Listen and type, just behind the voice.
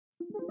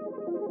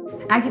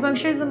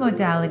Acupuncture is the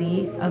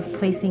modality of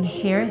placing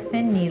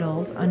hair-thin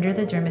needles under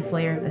the dermis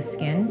layer of the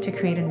skin to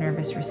create a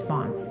nervous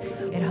response.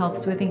 It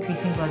helps with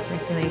increasing blood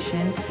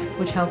circulation,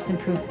 which helps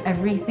improve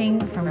everything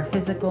from our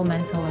physical,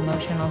 mental,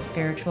 emotional,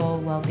 spiritual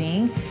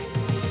well-being.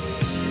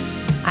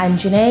 I'm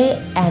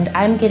Janae, and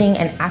I'm getting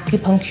an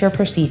acupuncture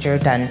procedure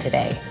done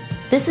today.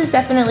 This is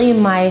definitely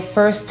my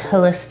first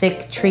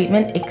holistic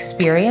treatment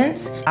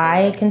experience.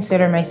 I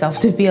consider myself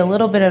to be a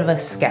little bit of a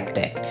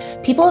skeptic.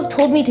 People have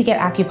told me to get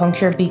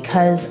acupuncture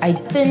because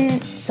I've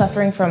been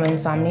suffering from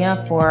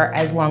insomnia for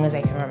as long as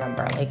I can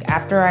remember. Like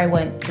after I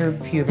went through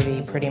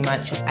puberty, pretty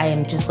much, I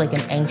am just like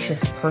an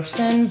anxious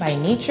person by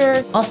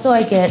nature. Also,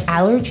 I get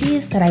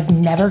allergies that I've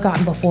never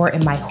gotten before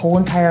in my whole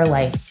entire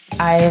life.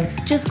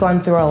 I've just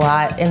gone through a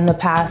lot in the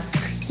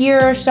past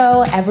year or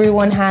so.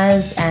 Everyone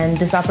has, and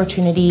this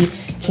opportunity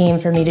came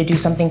for me to do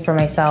something for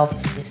myself.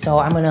 So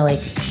I'm gonna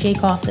like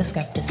shake off the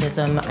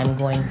skepticism. I'm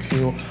going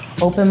to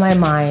open my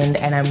mind,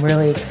 and I'm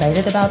really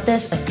excited about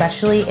this,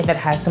 especially if it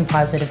has some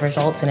positive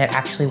results and it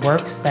actually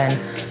works, then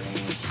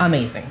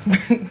amazing.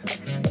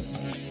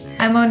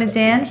 I'm Mona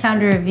Dan,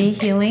 founder of V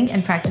Healing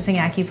and practicing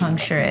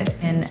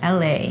acupuncturist in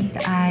LA.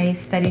 I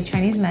studied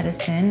Chinese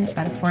medicine,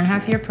 about a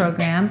 4.5-year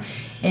program,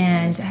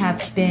 and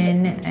have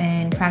been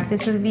in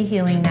practice with V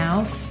Healing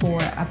now for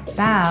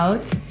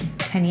about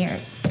 10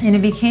 years. And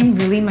it became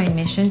really my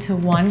mission to,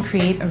 one,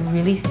 create a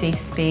really safe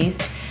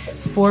space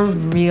for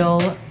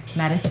real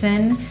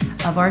medicine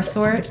of our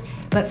sort,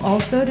 but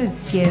also to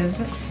give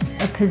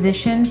a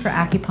position for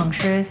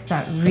acupuncturists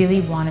that really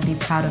want to be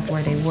proud of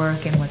where they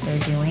work and what they're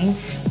doing.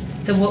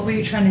 So what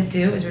we're trying to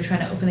do is we're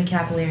trying to open the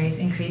capillaries,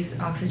 increase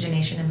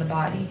oxygenation in the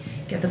body,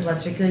 get the blood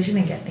circulation,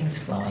 and get things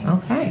flowing.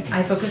 Okay.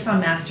 I focus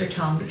on master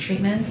tongue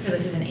treatments. So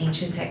this is an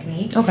ancient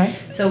technique. Okay.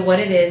 So what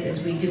it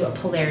is we do a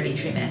polarity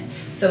treatment.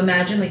 So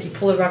imagine like you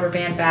pull a rubber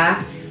band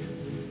back,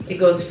 it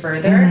goes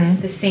further.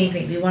 The same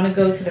thing. We want to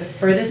go to the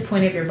furthest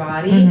point of your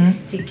body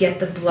to get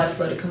the blood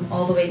flow to come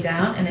all the way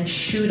down and then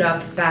shoot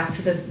up back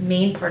to the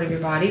main part of your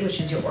body, which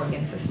is your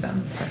organ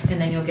system. And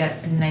then you'll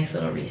get a nice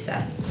little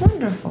reset.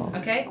 Wonderful.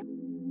 Okay?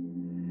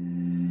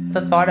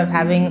 The thought of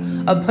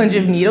having a bunch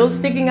of needles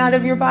sticking out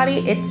of your body,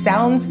 it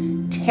sounds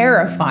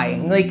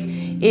terrifying. Like,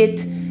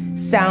 it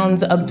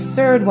sounds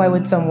absurd. Why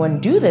would someone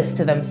do this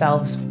to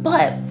themselves?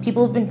 But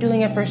people have been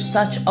doing it for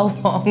such a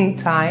long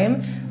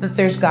time that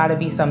there's gotta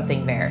be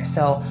something there.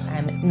 So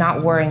I'm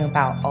not worrying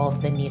about all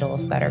of the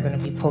needles that are gonna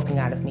be poking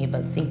out of me,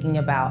 but thinking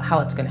about how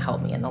it's gonna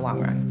help me in the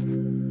long run.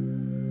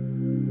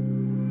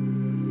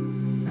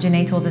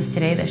 Janae told us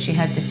today that she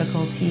had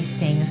difficulty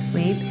staying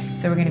asleep,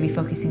 so we're going to be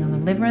focusing on the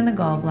liver and the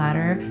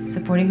gallbladder,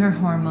 supporting her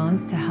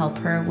hormones to help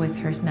her with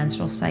her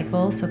menstrual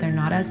cycle so they're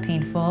not as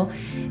painful,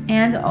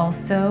 and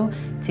also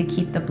to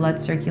keep the blood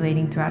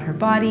circulating throughout her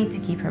body to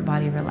keep her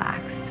body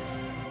relaxed.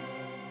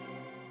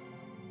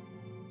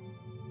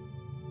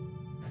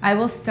 I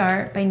will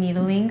start by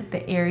needling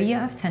the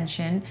area of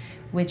tension,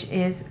 which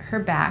is her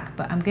back,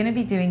 but I'm going to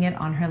be doing it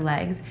on her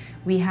legs.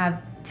 We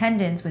have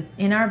tendons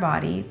within our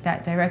body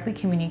that directly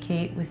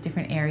communicate with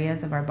different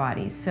areas of our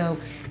bodies. So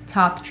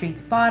top treats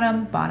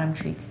bottom, bottom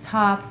treats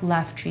top,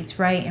 left treats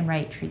right, and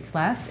right treats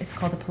left. It's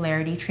called a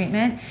polarity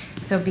treatment.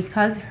 So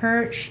because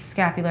her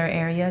scapular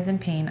area is in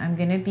pain, I'm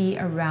going to be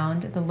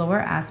around the lower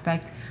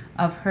aspect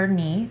of her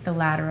knee, the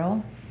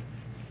lateral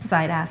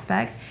side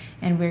aspect,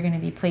 and we're going to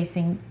be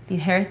placing the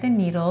hair-thin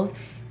needles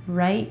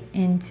right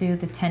into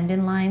the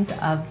tendon lines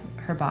of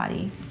her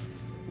body.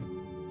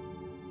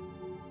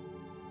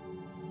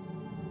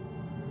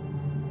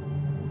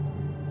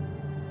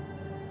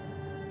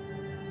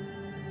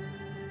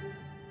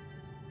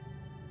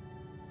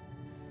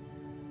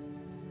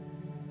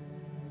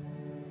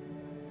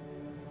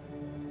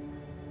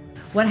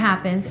 What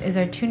happens is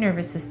our two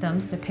nervous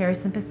systems, the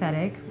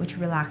parasympathetic, which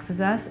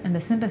relaxes us, and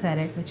the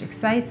sympathetic, which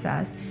excites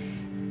us,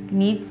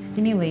 need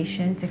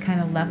stimulation to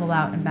kind of level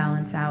out and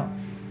balance out.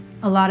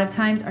 A lot of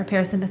times our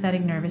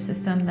parasympathetic nervous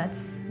system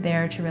that's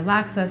there to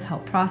relax us,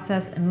 help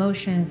process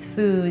emotions,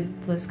 food,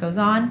 the list goes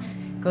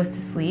on, goes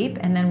to sleep,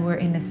 and then we're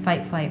in this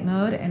fight-flight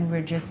mode and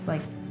we're just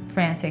like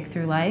frantic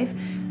through life.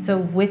 So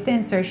with the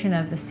insertion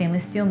of the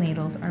stainless steel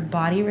needles, our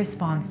body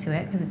responds to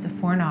it because it's a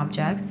foreign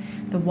object.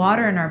 The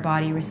water in our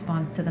body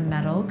responds to the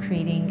metal,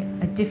 creating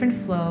a different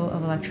flow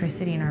of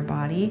electricity in our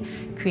body,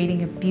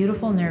 creating a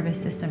beautiful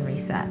nervous system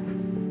reset.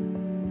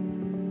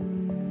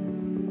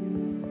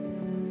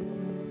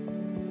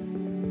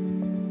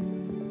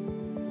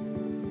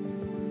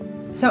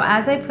 So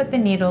as I put the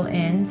needle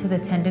into the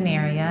tendon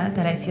area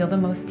that I feel the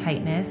most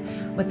tightness,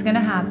 what's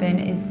gonna happen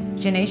is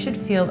Janae should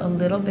feel a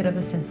little bit of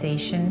a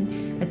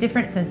sensation, a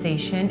different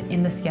sensation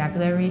in the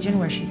scapular region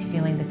where she's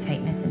feeling the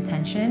tightness and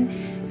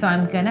tension. So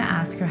I'm gonna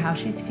ask her how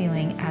she's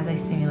feeling as I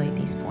stimulate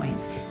these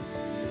points.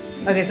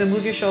 Okay, so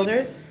move your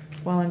shoulders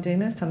while I'm doing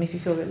this. Tell me if you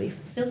feel relief.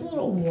 It feels a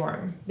little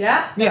warm.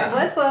 Yeah? Yeah.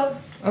 Blood flow.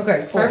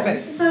 Okay, cool.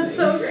 Perfect. That's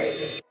so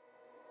great.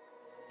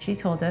 She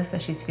told us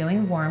that she's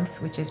feeling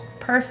warmth, which is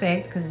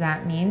perfect because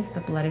that means the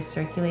blood is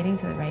circulating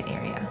to the right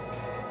area.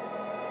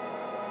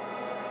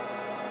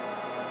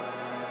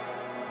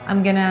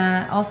 I'm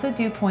gonna also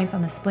do points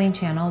on the spleen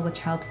channel, which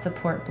helps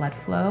support blood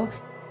flow.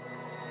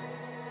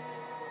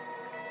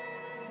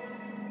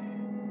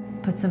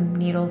 Put some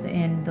needles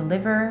in the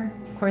liver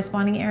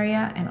corresponding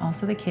area and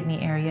also the kidney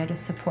area to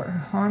support her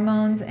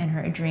hormones and her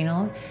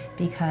adrenals,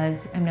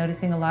 because I'm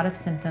noticing a lot of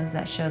symptoms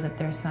that show that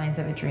there's signs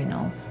of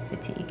adrenal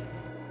fatigue.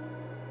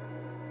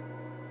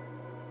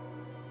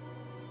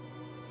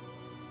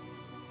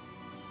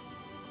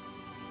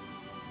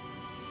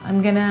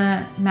 I'm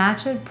gonna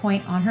match a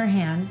point on her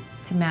hand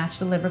to match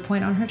the liver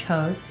point on her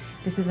toes.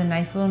 This is a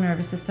nice little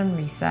nervous system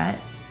reset.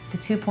 The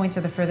 2 points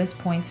are the furthest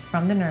points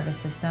from the nervous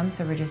system,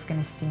 so we're just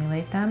gonna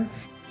stimulate them.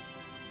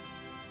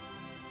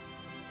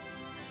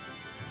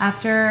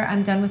 After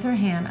I'm done with her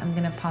hand, I'm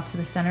gonna pop to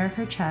the center of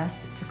her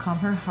chest to calm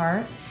her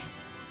heart.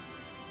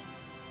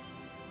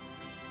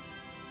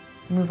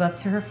 Move up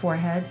to her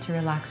forehead to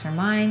relax her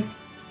mind.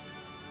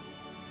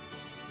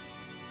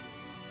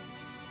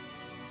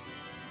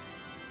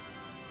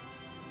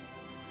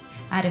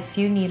 Add a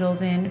few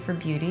needles in for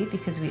beauty,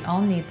 because we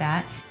all need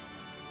that.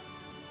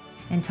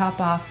 And top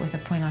off with a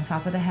point on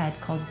top of the head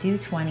called Do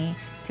 20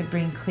 to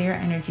bring clear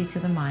energy to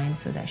the mind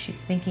so that she's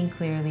thinking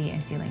clearly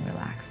and feeling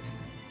relaxed.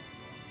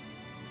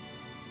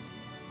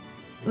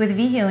 With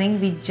V-Healing,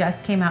 we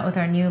just came out with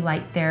our new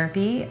light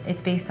therapy.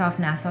 It's based off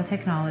NASA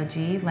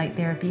technology. Light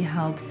therapy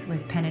helps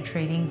with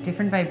penetrating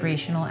different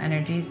vibrational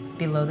energies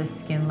below the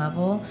skin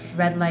level.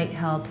 Red light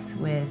helps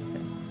with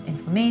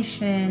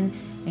inflammation,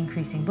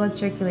 increasing blood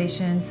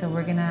circulation. So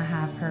we're gonna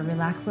have her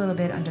relax a little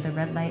bit under the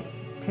red light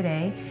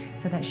today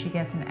so that she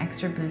gets an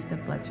extra boost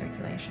of blood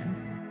circulation.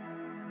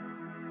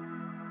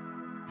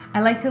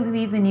 I like to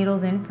leave the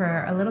needles in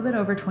for a little bit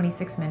over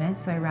 26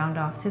 minutes, so I round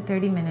off to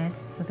 30 minutes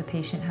so the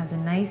patient has a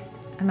nice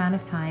amount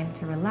of time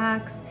to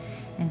relax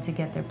and to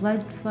get their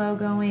blood flow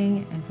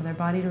going and for their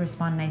body to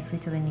respond nicely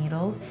to the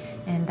needles.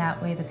 And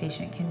that way the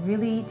patient can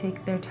really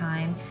take their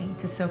time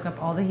to soak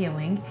up all the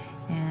healing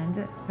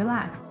and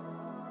relax.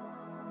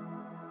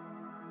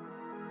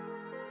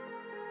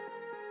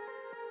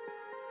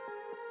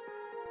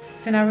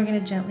 So now we're going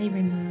to gently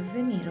remove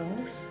the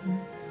needles.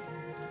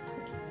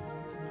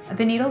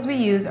 The needles we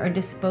use are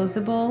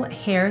disposable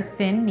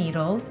hair-thin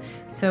needles,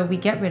 so we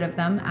get rid of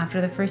them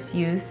after the first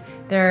use.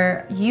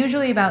 They're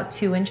usually about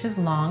 2 inches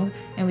long,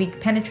 and we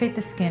penetrate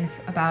the skin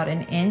about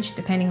 1 inch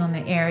depending on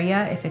the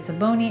area. If it's a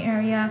bony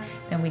area,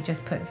 then we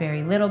just put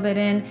very little bit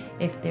in.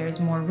 If there's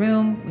more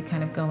room, we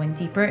kind of go in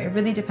deeper. It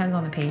really depends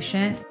on the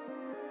patient.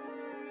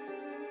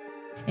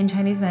 In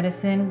Chinese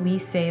medicine, we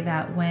say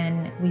that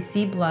when we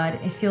see blood,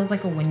 it feels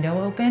like a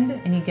window opened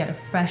and you get a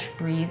fresh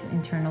breeze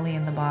internally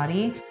in the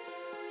body.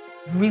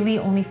 Really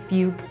only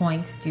few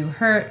points do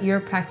hurt. Your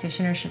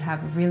practitioner should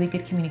have really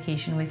good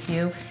communication with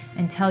you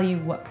and tell you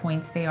what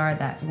points they are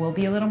that will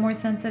be a little more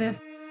sensitive.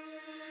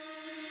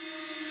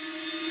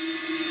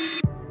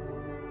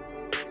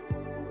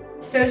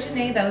 So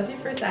Janae, that was your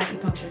first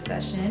acupuncture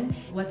session.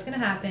 What's gonna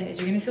happen is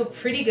you're gonna feel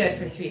pretty good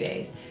for 3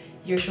 days.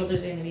 Your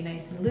shoulders are gonna be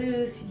nice and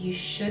loose. You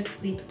should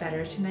sleep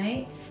better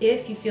tonight.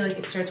 If you feel like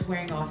it starts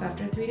wearing off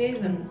after 3 days,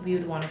 then we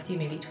would wanna see you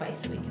maybe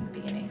twice a week in the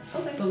beginning.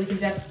 Okay. But we can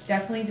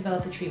definitely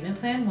develop a treatment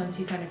plan once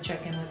you kind of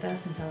check in with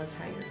us and tell us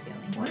how you're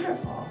feeling.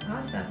 Wonderful.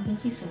 Awesome.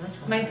 Thank you so much.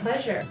 My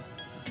pleasure.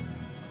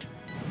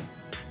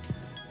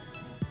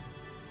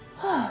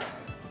 All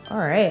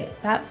right,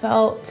 that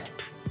felt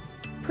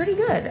pretty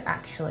good,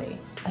 actually.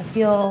 I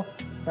feel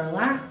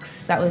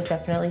relaxed. That was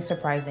definitely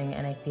surprising,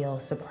 and I feel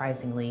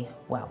surprisingly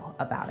well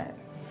about it.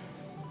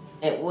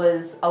 It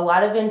was a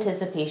lot of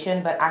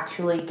anticipation, but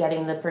actually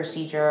getting the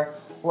procedure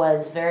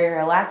was very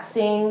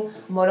relaxing.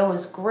 Mona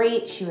was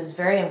great. She was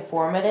very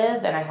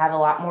informative, and I have a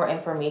lot more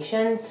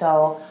information,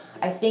 so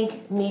I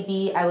think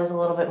maybe I was a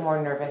little bit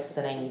more nervous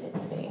than I needed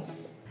to be.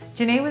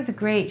 Janae was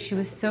great. She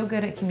was so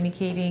good at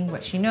communicating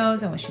what she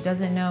knows and what she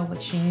doesn't know,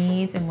 what she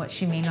needs and what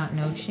she may not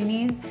know she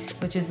needs,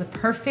 which is the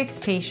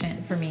perfect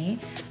patient for me.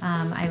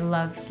 I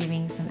love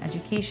giving some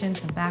education,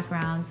 some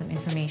background, some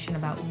information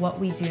about what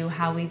we do,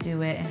 how we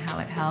do it, and how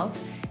it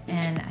helps.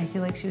 And I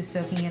feel like she was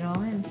soaking it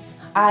all in.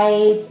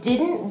 I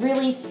didn't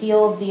really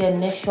feel the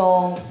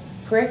initial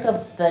prick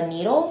of the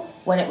needle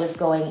when it was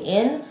going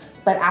in,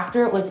 but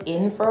after it was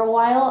in for a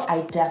while,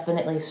 I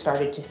definitely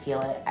started to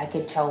feel it. I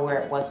could tell where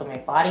it was on my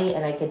body,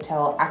 and I could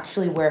tell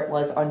actually where it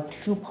was on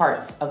 2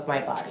 parts of my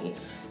body.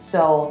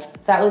 So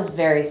that was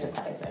very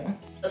surprising.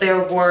 There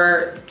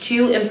were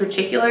 2 in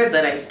particular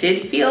that I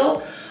did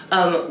feel.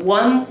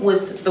 One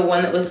was the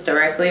one that was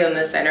directly on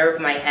the center of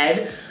my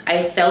head.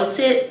 I felt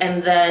it,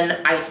 and then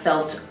I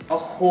felt a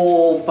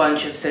whole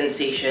bunch of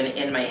sensation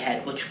in my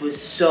head, which was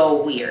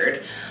so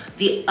weird.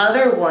 The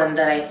other one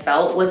that I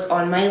felt was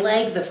on my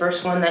leg, the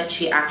first one that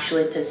she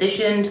actually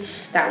positioned,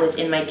 that was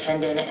in my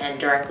tendon and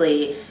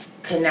directly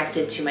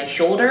connected to my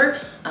shoulder.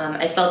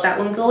 I felt that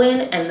one go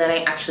in, and then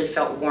I actually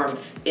felt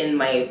warmth in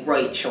my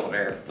right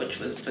shoulder, which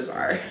was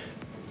bizarre.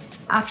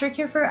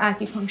 Aftercare for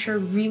acupuncture,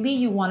 really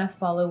you want to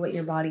follow what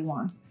your body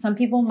wants. Some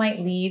people might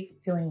leave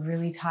feeling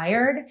really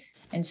tired,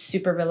 and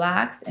super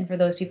relaxed. And for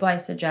those people, I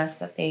suggest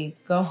that they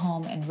go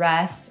home and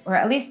rest, or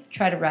at least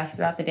try to rest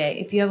throughout the day.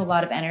 If you have a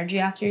lot of energy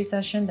after your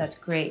session, that's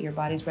great. Your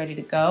body's ready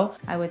to go.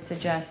 I would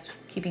suggest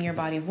keeping your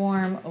body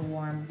warm, a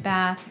warm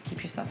bath,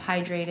 keep yourself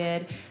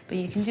hydrated, but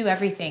you can do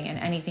everything and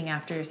anything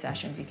after your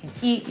sessions. You can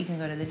eat, you can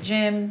go to the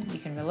gym, you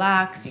can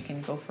relax, you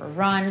can go for a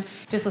run.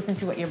 Just listen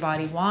to what your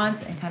body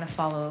wants and kind of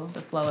follow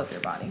the flow of your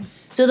body.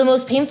 So the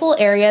most painful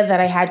area that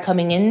I had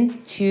coming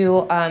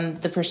into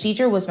the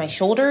procedure was my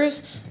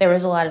shoulders. There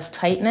was a lot of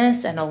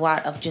tightness and a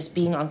lot of just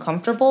being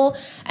uncomfortable.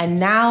 And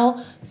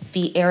now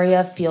the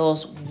area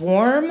feels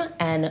warm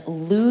and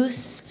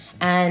loose,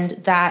 and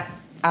that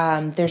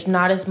there's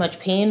not as much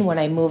pain when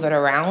I move it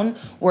around,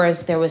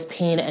 whereas there was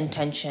pain and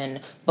tension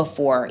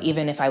before,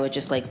 even if I would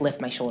just like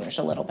lift my shoulders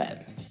a little bit.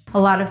 A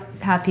lot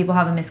of people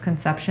have a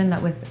misconception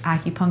that with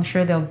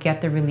acupuncture, they'll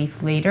get the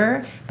relief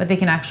later, but they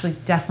can actually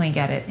definitely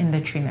get it in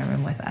the treatment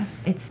room with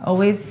us. It's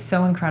always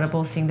so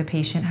incredible seeing the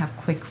patient have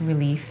quick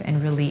relief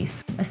and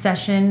release. A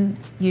session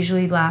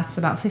usually lasts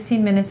about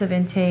 15 minutes of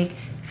intake,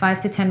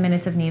 5 to 10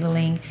 minutes of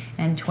needling,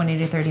 and 20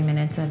 to 30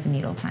 minutes of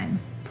needle time.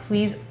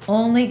 Please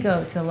only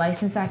go to a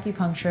licensed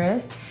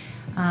acupuncturist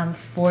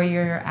for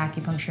your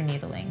acupuncture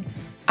needling.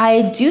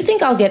 I do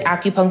think I'll get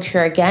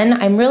acupuncture again.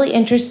 I'm really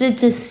interested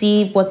to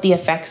see what the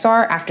effects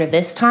are after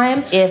this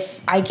time.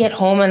 If I get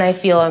home and I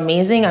feel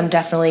amazing, I'm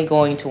definitely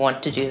going to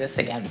want to do this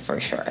again for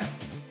sure.